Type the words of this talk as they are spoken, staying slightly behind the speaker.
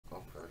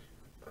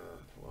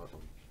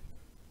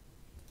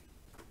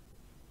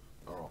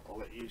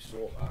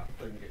sort that,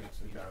 then get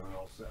into the game and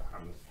I'll set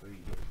Hannah's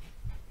feed up.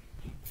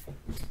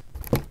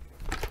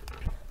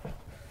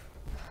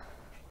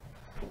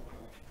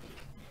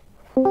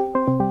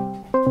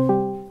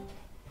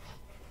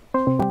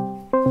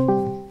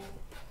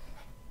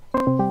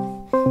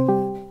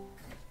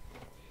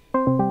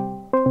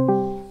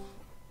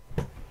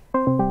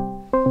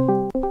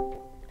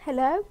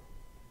 Hello?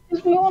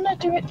 Because we want to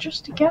do it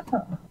just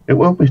together. It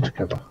will be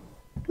together.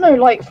 No,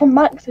 like from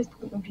Max's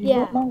point of view, Yeah.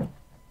 not mine.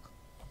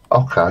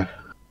 Okay.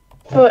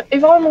 But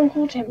if I'm on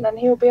call to him, then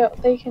he'll be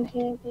up. They can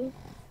hear me.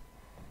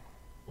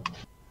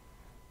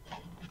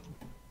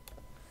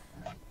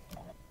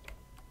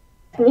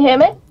 Can you hear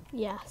me?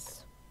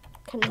 Yes.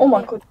 Oh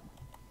my god,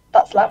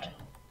 that's loud.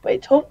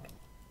 Wait, talk.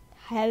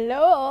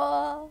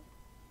 Hello?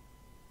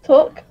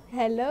 Talk.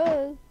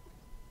 Hello?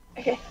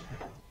 Okay.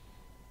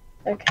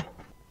 Okay.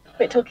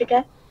 Wait, talk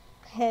again.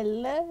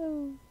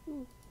 Hello?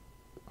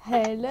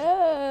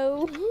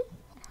 Hello?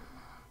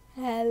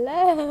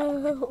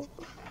 Hello?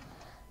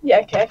 Yeah,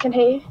 okay, I can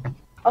hear you.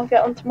 I'll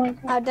get onto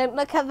Minecraft. I don't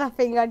look at the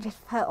thing I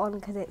just put on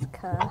because it's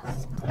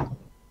cursed.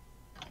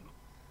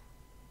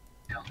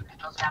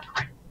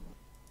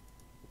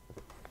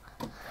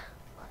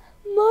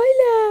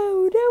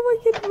 Milo, now I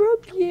can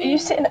rub you. Are you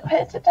sitting up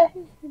here today?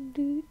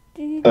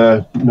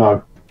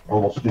 No. I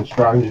lost in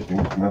Stranger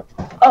Things now.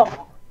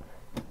 Oh.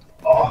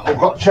 Oh, I've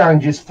got to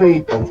change his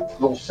feed then.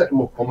 I'll set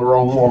him up on the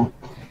wrong one.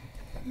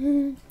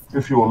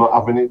 If you're not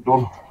having it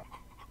done.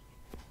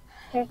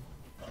 Okay.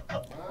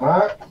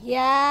 Matt?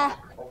 Yeah.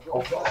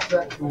 I've got to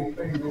set him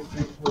feed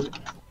this week.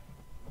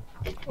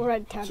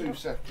 Red 2 candle.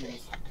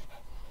 seconds.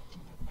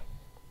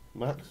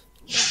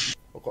 Max?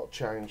 I've got to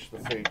change the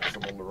feed because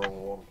I'm on the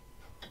wrong one.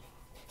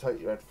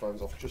 Take your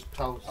headphones off. Just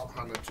tell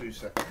Hannah 2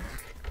 seconds.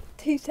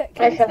 2 seconds.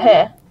 I can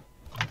hear.